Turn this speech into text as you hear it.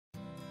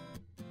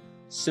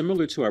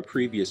Similar to our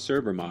previous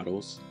server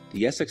models,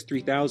 the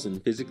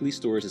SX-3000 physically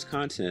stores its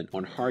content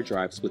on hard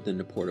drives within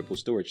the portable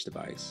storage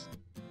device.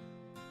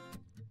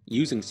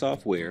 Using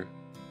software,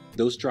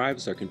 those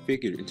drives are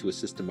configured into a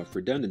system of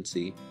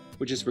redundancy,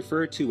 which is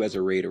referred to as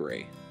a RAID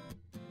array.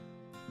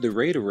 The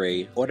RAID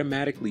array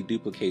automatically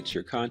duplicates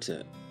your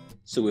content,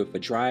 so if a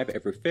drive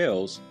ever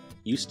fails,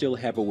 you still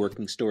have a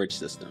working storage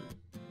system.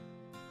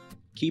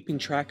 Keeping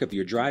track of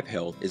your drive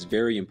health is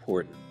very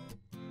important,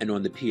 and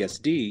on the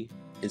PSD,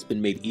 it's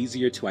been made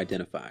easier to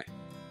identify.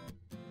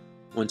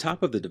 On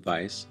top of the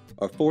device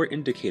are 4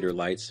 indicator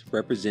lights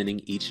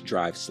representing each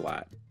drive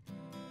slot.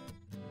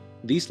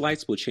 These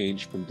lights will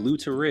change from blue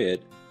to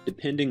red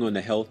depending on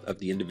the health of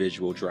the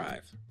individual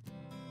drive.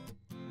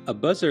 A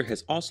buzzer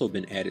has also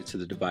been added to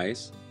the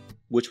device,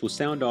 which will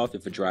sound off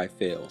if a drive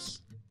fails.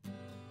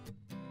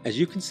 As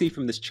you can see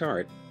from this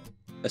chart,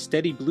 a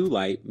steady blue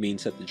light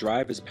means that the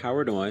drive is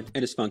powered on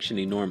and is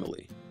functioning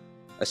normally.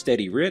 A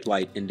steady red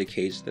light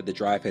indicates that the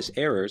drive has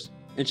errors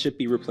and should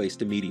be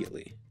replaced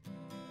immediately.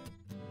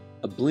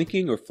 A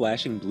blinking or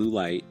flashing blue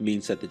light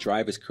means that the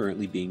drive is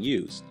currently being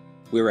used,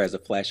 whereas a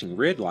flashing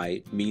red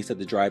light means that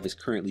the drive is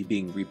currently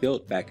being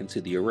rebuilt back into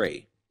the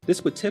array.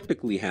 This would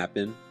typically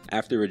happen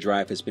after a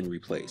drive has been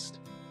replaced.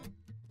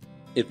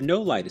 If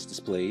no light is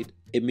displayed,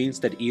 it means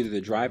that either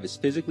the drive is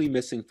physically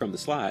missing from the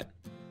slot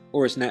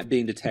or is not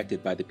being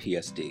detected by the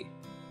PSD.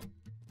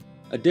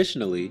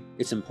 Additionally,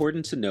 it's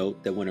important to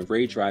note that when a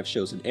RAID drive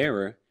shows an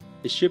error,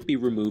 it should be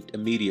removed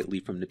immediately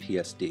from the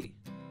PSD.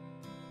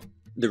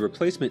 The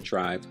replacement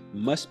drive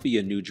must be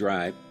a new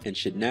drive and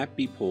should not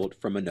be pulled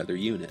from another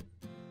unit.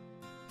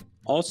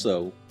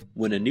 Also,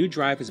 when a new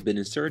drive has been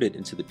inserted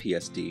into the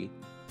PSD,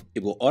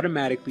 it will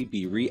automatically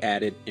be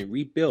re-added and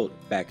rebuilt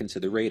back into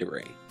the RAID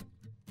array.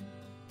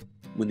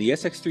 When the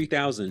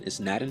SX-3000 is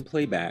not in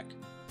playback,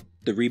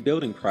 the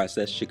rebuilding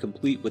process should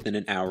complete within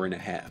an hour and a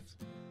half.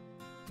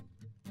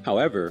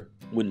 However,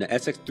 when the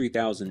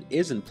SX-3000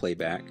 is in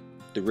playback,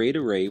 the RAID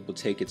array will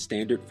take its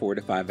standard 4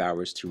 to 5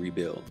 hours to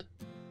rebuild.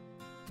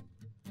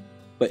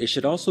 But it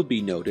should also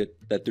be noted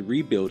that the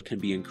rebuild can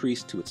be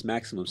increased to its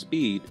maximum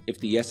speed if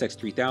the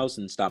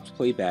SX-3000 stops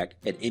playback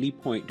at any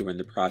point during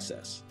the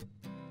process.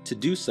 To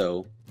do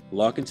so,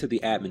 log into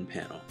the admin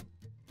panel.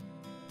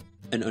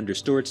 And under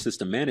Storage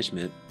System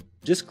Management,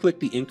 just click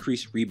the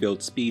Increase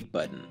Rebuild Speed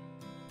button.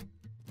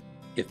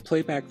 If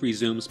playback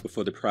resumes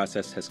before the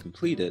process has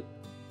completed,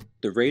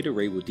 the RAID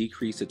array will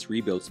decrease its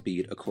rebuild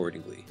speed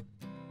accordingly.